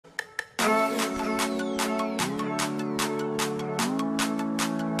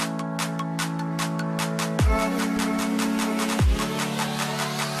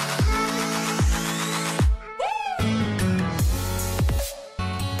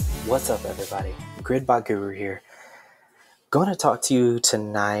What's up, everybody? Gridbot Guru here. Going to talk to you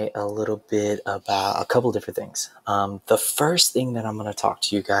tonight a little bit about a couple different things. The first thing that I'm going to talk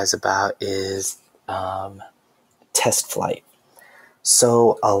to you guys about is Testflight.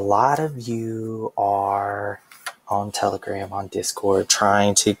 So a lot of you are on Telegram, on Discord,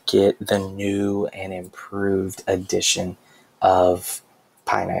 trying to get the new and improved edition of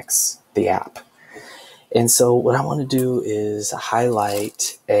Pionex, the app. And so what I want to do is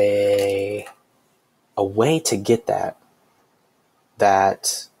highlight a way to get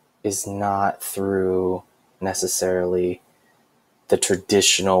that is not through necessarily the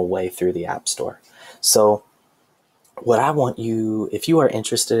traditional way through the App Store. So what I want you, if you are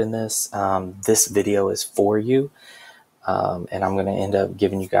interested in this, this video is for you. And I'm going to end up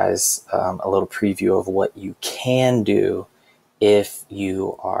giving you guys a little preview of what you can do if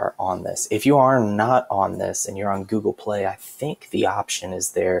you are on this. If you are not on this and you're on Google Play, I think the option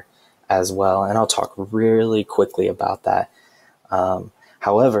is there as well. And I'll talk really quickly about that.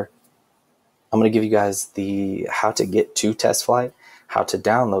 However, I'm going to give you guys the how to get to Testflight, how to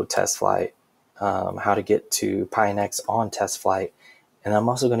download Testflight, how to get to Pionex on Testflight, and I'm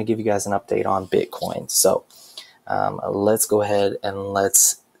also going to give you guys an update on Bitcoin. So let's go ahead and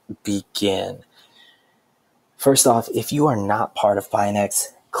let's begin. First off, if you are not part of Pionex,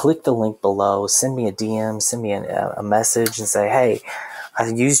 click the link below, send me a DM, send me a message and say, hey, I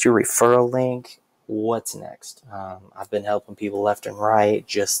used your referral link. What's next? I've been helping people left and right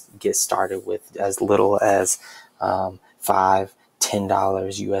just get started with as little as $5, $10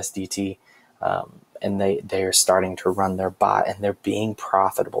 USDT. And they're starting to run their bot and they're being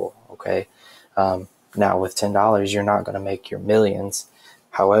profitable. Okay. Now with $10, you're not going to make your millions.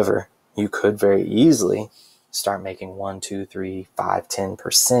 However, you could very easily start making 1, 2, 3, 5,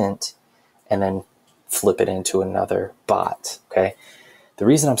 10% and then flip it into another bot. Okay. The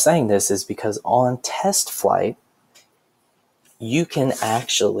reason I'm saying this is because on Testflight, you can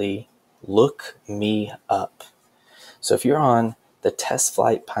actually look me up. So if you're on the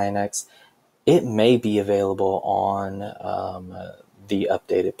Testflight Pionex, it may be available on the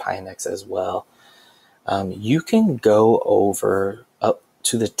updated Pionex as well. You can go over up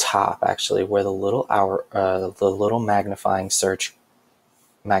to the top, actually, where the little magnifying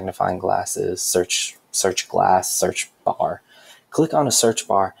glass is, search glass, search bar. Click on a search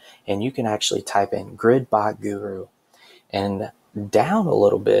bar and you can actually type in Gridbot Guru, and down a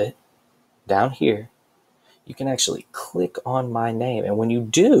little bit, down here, you can actually click on my name. And when you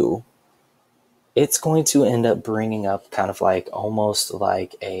do, it's going to end up bringing up kind of like almost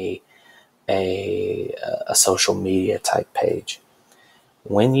like a social media type page.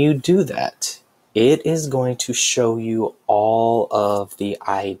 When you do that, it is going to show you all of the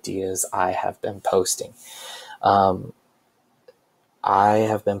ideas I have been posting. I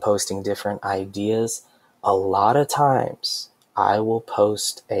have been posting different ideas. A lot of times I will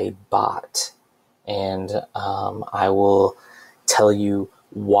post a bot and I will tell you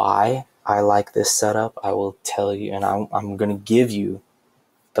why I like this setup. I will tell you, and I'm going to give you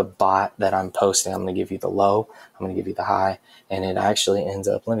the bot that I'm posting. I'm going to give you the low, I'm going to give you the high, and it actually ends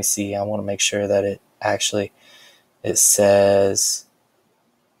up, let me see, I want to make sure that it says,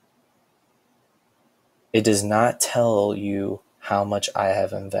 it does not tell you how much I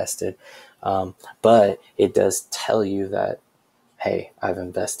have invested, but it does tell you that, hey, I've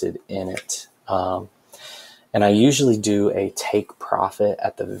invested in it. And I usually do a take profit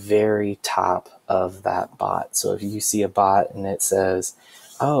at the very top of that bot. So if you see a bot and it says,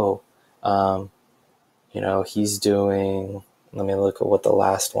 oh, he's doing, let me look at what the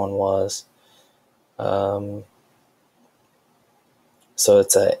last one was. So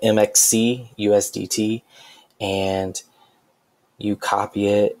it's a MXC USDT, and you copy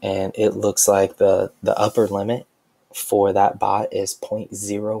it and it looks like the upper limit for that bot is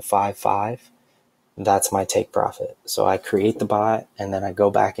 0.055. That's my take profit. So I create the bot and then I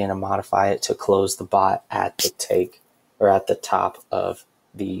go back in and modify it to close the bot at the take, or at the top of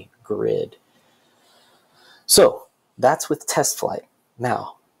the grid. So that's with Testflight.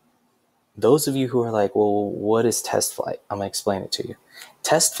 Now, those of you who are like, well, what is Testflight? I'm going to explain it to you.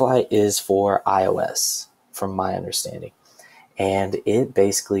 Testflight is for iOS, from my understanding. And it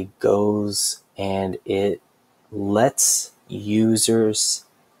basically goes and it lets users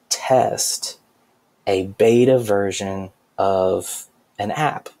test a beta version of an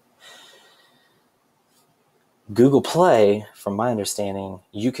app. Google Play, from my understanding,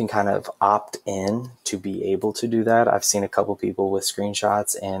 you can kind of opt in to be able to do that. I've seen a couple people with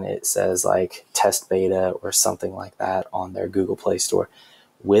screenshots and it says like test beta or something like that on their Google Play Store.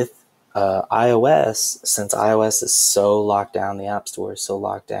 With iOS, since iOS is so locked down, the App Store is so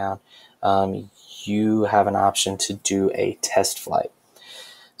locked down, you have an option to do a test flight.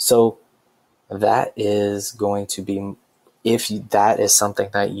 So that is going to be, if that is something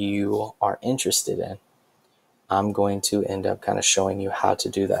that you are interested in, I'm going to end up kind of showing you how to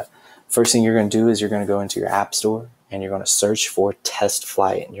do that. First thing you're going to do is you're going to go into your App Store and you're going to search for test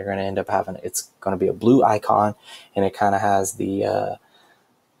flight, and you're going to end up having, it's going to be a blue icon, and it kind of has the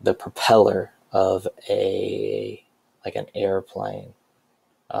propeller of like an airplane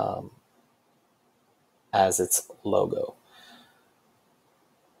as its logo.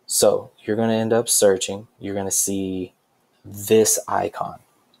 So you're going to end up searching. You're going to see this icon.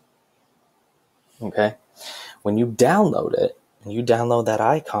 Okay. When you download it, and you download that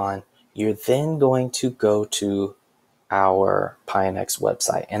icon, you're then going to go to our Pionex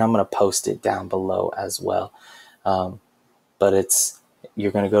website, and I'm going to post it down below as well. But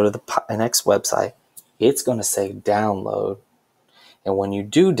you're going to go to the Pionex website. It's going to say download. And when you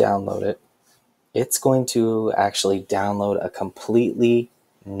do download it, it's going to actually download a completely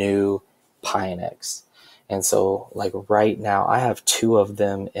new Pionex. And so like right now, I have 2 of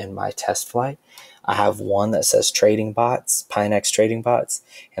them in my test flight. I have one that says trading bots, Pionex trading bots,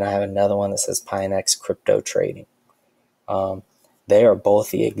 and I have another one that says Pionex crypto trading. They are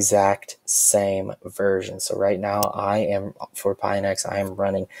both the exact same version. So right now for Pionex, I am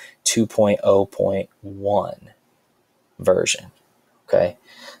running 2.0.1 version. Okay.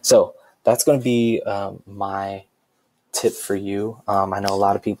 So that's going to be my tip for you. I know a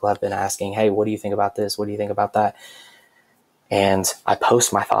lot of people have been asking, hey, what do you think about this? What do you think about that? And I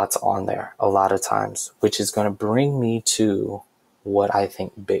post my thoughts on there a lot of times, which is going to bring me to what I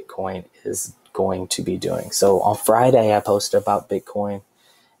think Bitcoin is going to be doing. So on Friday, I posted about Bitcoin,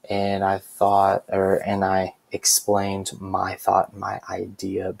 and I explained my thought, my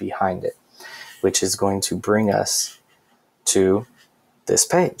idea behind it, which is going to bring us to this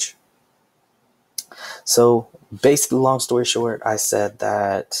page. So basically, long story short, I said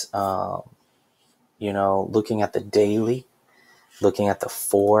that, looking at the daily, looking at the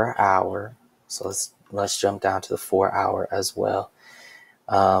 4 hour. So let's jump down to the 4 hour as well.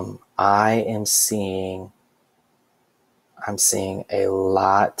 I'm seeing a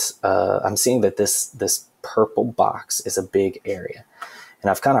lot. I'm seeing that this purple box is a big area, and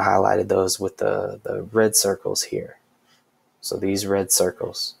I've kind of highlighted those with the red circles here. So these red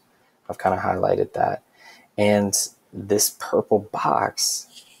circles, I've kind of highlighted that. And this purple box,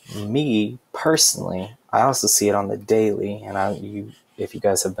 me personally, I also see it on the daily. And if you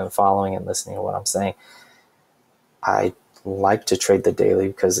guys have been following and listening to what I'm saying, I like to trade the daily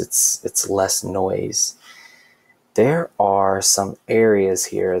because it's less noise. There are some areas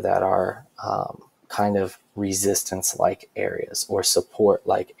here that are kind of resistance-like areas or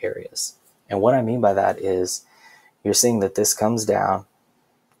support-like areas. And what I mean by that is you're seeing that this comes down,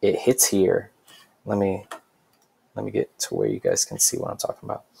 it hits here. Let me get to where you guys can see what I'm talking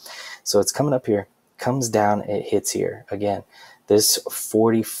about. So it's coming up here, comes down, it hits here. Again, this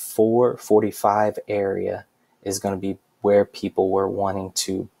 44, 45 area is going to be where people were wanting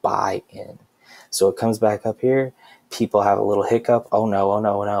to buy in. So it comes back up here. People have a little hiccup. Oh no, oh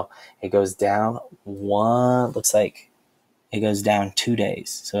no, oh no. It goes down looks like it goes down 2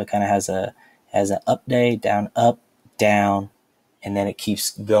 days. So it kind of has an up day, down, up, down, and then it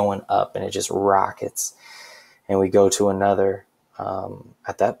keeps going up and it just rockets. And we go to another,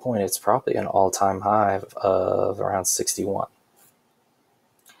 at that point, it's probably an all-time high of around 61.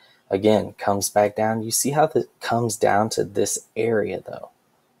 Again, comes back down. You see how it comes down to this area, though.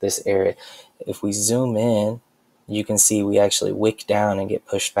 This area. If we zoom in, you can see we actually wick down and get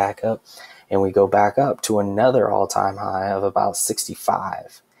pushed back up. And we go back up to another all-time high of about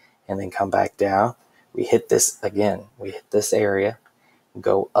 65. And then come back down. We hit this again. We hit this area,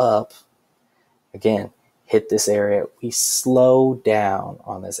 go up. Again, hit this area. We slow down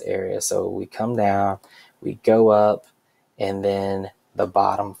on this area. So we come down, we go up, and then the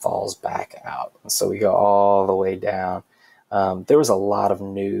bottom falls back out. So we go all the way down. There was a lot of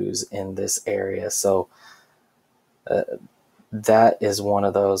news in this area. So that is one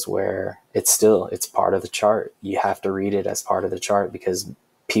of those where it's part of the chart. You have to read it as part of the chart because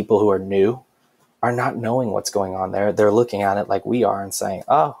people who are new are not knowing what's going on there. They're looking at it like we are and saying,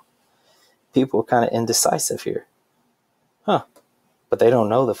 oh, people are kind of indecisive here. Huh. But they don't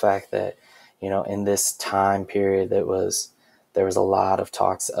know the fact that, in this time period there was a lot of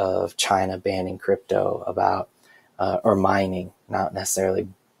talks of China banning crypto or mining, not necessarily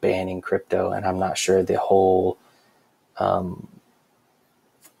banning crypto. And I'm not sure the whole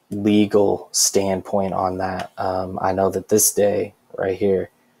legal standpoint on that. I know that this day right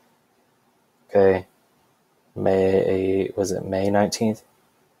here, Okay. Was it May 19th?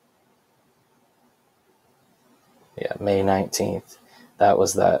 Yeah, May 19th. That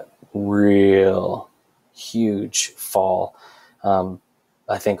was that real huge fall.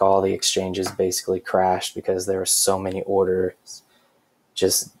 I think all the exchanges basically crashed because there were so many orders.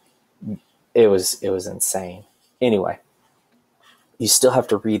 Just, it was insane. Anyway, you still have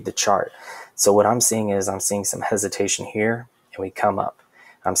to read the chart. So what I'm seeing is I'm seeing some hesitation here and we come up.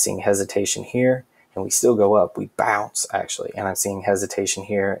 I'm seeing hesitation here and we still go up. We bounce actually. And I'm seeing hesitation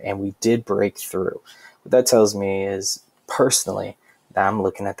here and we did break through. What that tells me is personally that I'm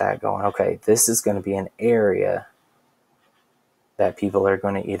looking at that going, okay, this is going to be an area that people are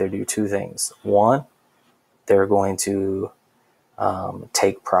going to either do two things. One, they're going to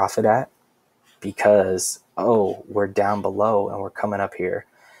take profit at because, oh, we're down below and we're coming up here.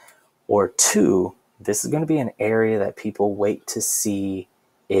 Or two, this is going to be an area that people wait to see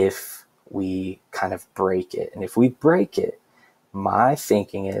if we kind of break it. And if we break it, my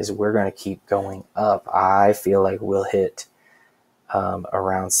thinking is we're going to keep going up. I feel like we'll hit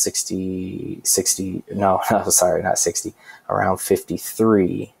around 60, no, sorry, not 60, around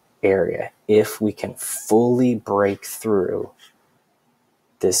 53 area. If we can fully break through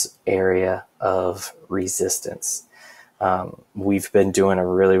this area of resistance. We've been doing a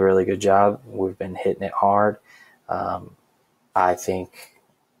really, really good job. We've been hitting it hard. I think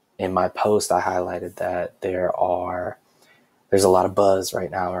in my post, I highlighted that there's a lot of buzz right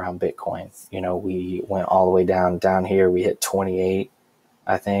now around Bitcoin. You know, we went all the way down here. We hit 28,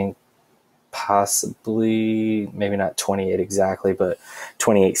 I think, possibly, maybe not 28 exactly, but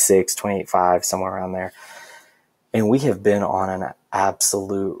 28.6, 28.5, somewhere around there. And we have been on an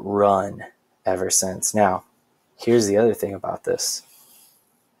absolute run ever since. Now, here's the other thing about this.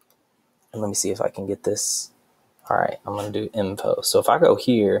 And let me see if I can get this. All right, I'm going to do info. So if I go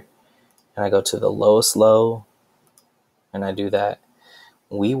here and I go to the lowest low and I do that,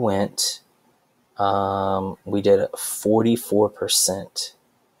 we went, we did 44%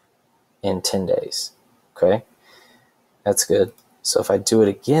 in 10 days. Okay, that's good. So if I do it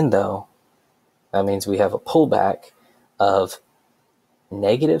again though, that means we have a pullback of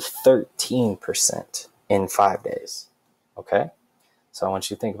negative 13% in 5 days. Okay, so I want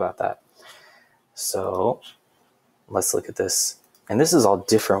you to think about that. So let's look at this. And this is all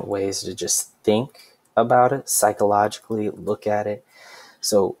different ways to just think about it, psychologically look at it.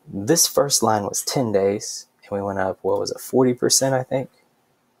 So this first line was 10 days and we went up, what was it, 40%, I think.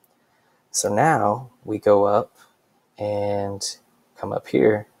 So now we go up and come up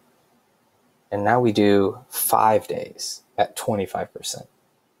here. And now we do 5 days at 25%.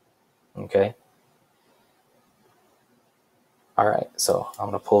 Okay. All right. So I'm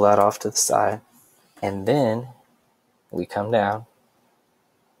going to pull that off to the side. And then we come down.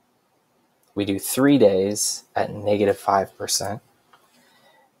 We do 3 days at negative 5%.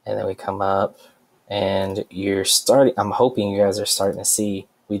 And then we come up and I'm hoping you guys are starting to see,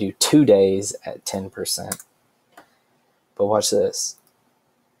 we do 2 days at 10%. But watch this.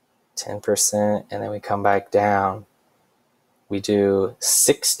 10%, and then we come back down. We do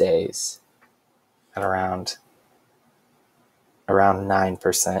 6 days at around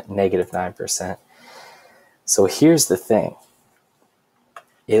 9%, negative 9%. So here's the thing.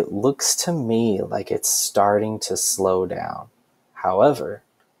 It looks to me like it's starting to slow down. However,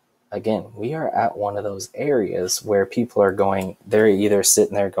 again, we are at one of those areas where people are going, they're either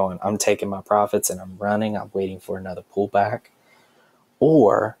sitting there going, I'm taking my profits and I'm running, I'm waiting for another pullback,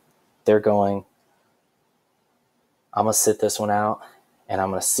 or they're going, I'm going to sit this one out and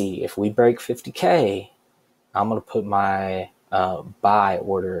I'm going to see if we break 50K, I'm going to put my buy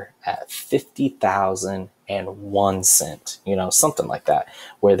order at 50,001 cent, something like that,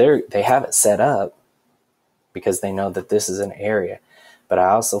 where they have it set up because they know that this is an area. But I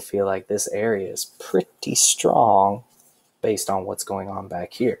also feel like this area is pretty strong based on what's going on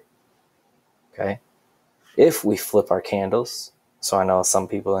back here. Okay. If we flip our candles, so I know some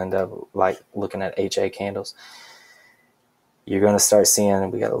people end up like looking at HA candles, you're going to start seeing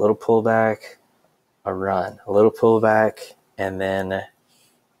we got a little pullback, a run, a little pullback, and then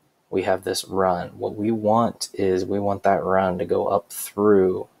we have this run. What we want is we want that run to go up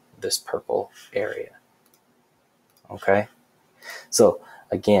through this purple area. Okay. So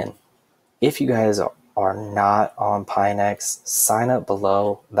again, if you guys are not on Pionex, sign up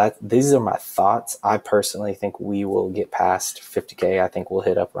below. These are my thoughts. I personally think we will get past 50K. I think we'll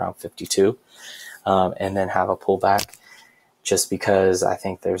hit up around 52 and then have a pullback, just because I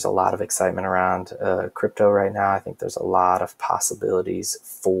think there's a lot of excitement around crypto right now. I think there's a lot of possibilities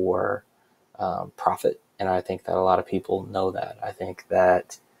for profit. And I think that a lot of people know that. I think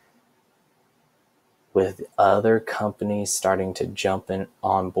that with other companies starting to jump in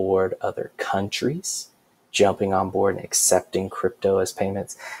on board, other countries jumping on board and accepting crypto as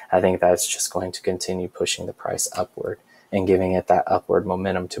payments, I think that's just going to continue pushing the price upward and giving it that upward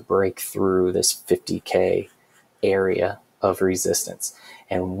momentum to break through this 50K area of resistance.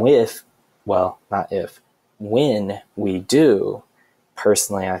 And when we do,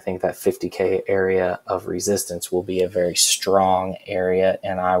 personally, I think that 50K area of resistance will be a very strong area,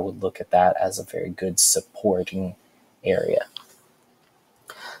 and I would look at that as a very good supporting area.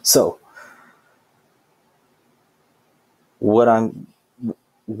 So,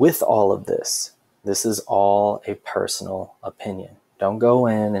 with all of this is all a personal opinion. Don't go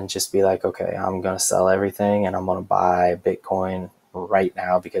in and just be like, okay, I'm going to sell everything and I'm going to buy Bitcoin right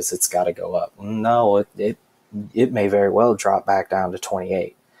now because it's got to go up. No, it may very well drop back down to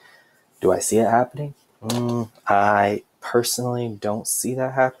 28. Do I see it happening? I personally don't see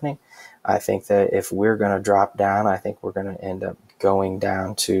that happening. I think that if we're going to drop down, I think we're going to end up going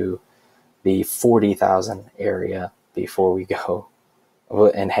down to the 40,000 area before we go,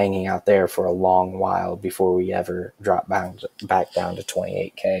 and hanging out there for a long while before we ever drop back down to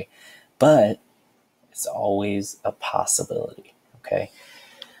 28K. But it's always a possibility, okay?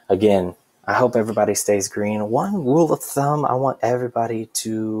 Again, I hope everybody stays green. One rule of thumb I want everybody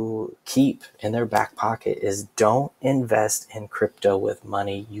to keep in their back pocket is don't invest in crypto with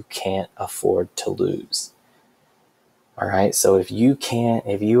money you can't afford to lose. All right. So if you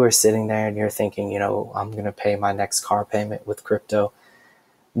are sitting there and you're thinking, I'm going to pay my next car payment with crypto,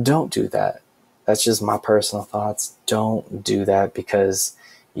 don't do that. That's just my personal thoughts. Don't do that, because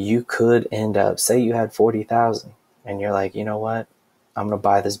you could end up, say you had 40,000 and you're like, you know what? I'm going to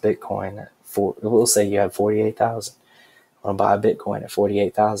buy this Bitcoin we'll say you had 48,000. I'm going to buy a Bitcoin at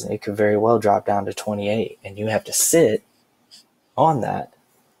 48,000. It could very well drop down to 28 and you have to sit on that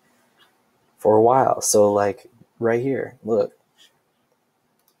for a while. So like right here, look,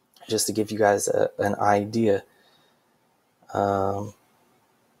 just to give you guys an idea.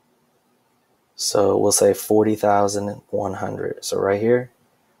 So we'll say 40,100. So right here,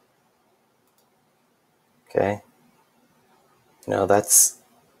 okay, that's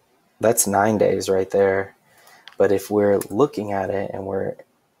 9 days right there. But if we're looking at it and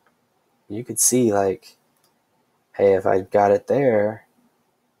you could see like, hey, if I got it there,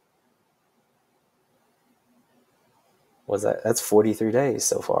 that's 43 days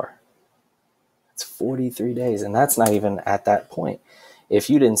so far. It's 43 days, and that's not even at that point. If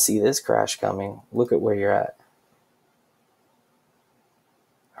you didn't see this crash coming, look at where you're at.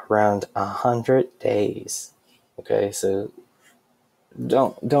 Around 100 days. Okay, so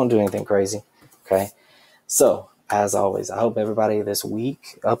don't do anything crazy. Okay, so as always, I hope everybody this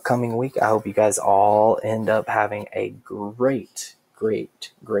upcoming week, I hope you guys all end up having a great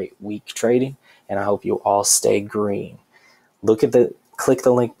week trading, and I hope you all stay green. Click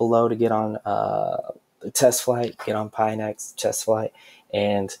the link below to get on the Testflight, get on Pionex Testflight,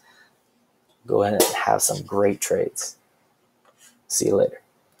 and go ahead and have some great trades. See you later.